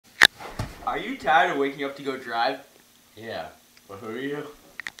Are you tired of waking up to go drive? Yeah, but who are you?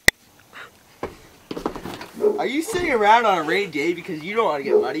 Are you sitting around on a rainy day because you don't want to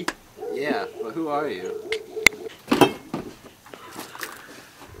get muddy? Yeah, but who are you?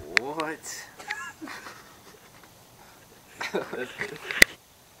 What?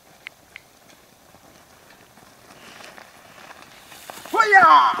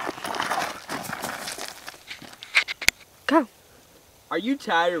 Go. Are you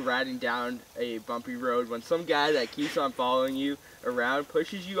tired of riding down a bumpy road when some guy that keeps on following you around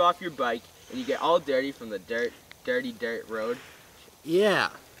pushes you off your bike and you get all dirty from the dirty dirt road? Yeah,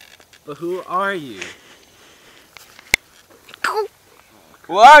 but who are you?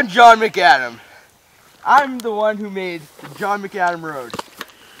 Well, I'm John McAdam. I'm the one who made the John McAdam Road.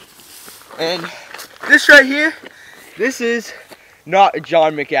 And this right here, this is not a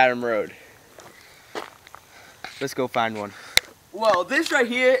John McAdam Road. Let's go find one. Well, this right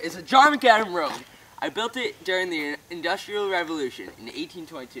here is a John McAdam Road. I built it during the Industrial Revolution in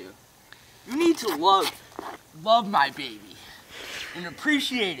 1822. You need to love my baby and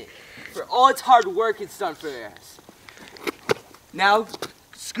appreciate it for all its hard work it's done for us. Now,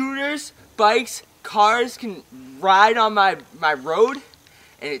 scooters, bikes, cars can ride on my road,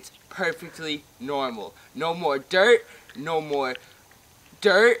 and it's perfectly normal. No more dirt,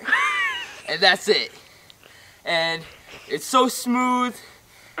 and that's it. And it's so smooth,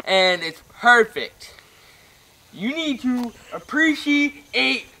 and it's perfect. You need to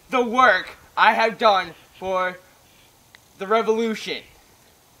appreciate the work I have done for the revolution.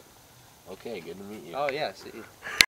 Okay, good to meet you. Oh, yeah, see you.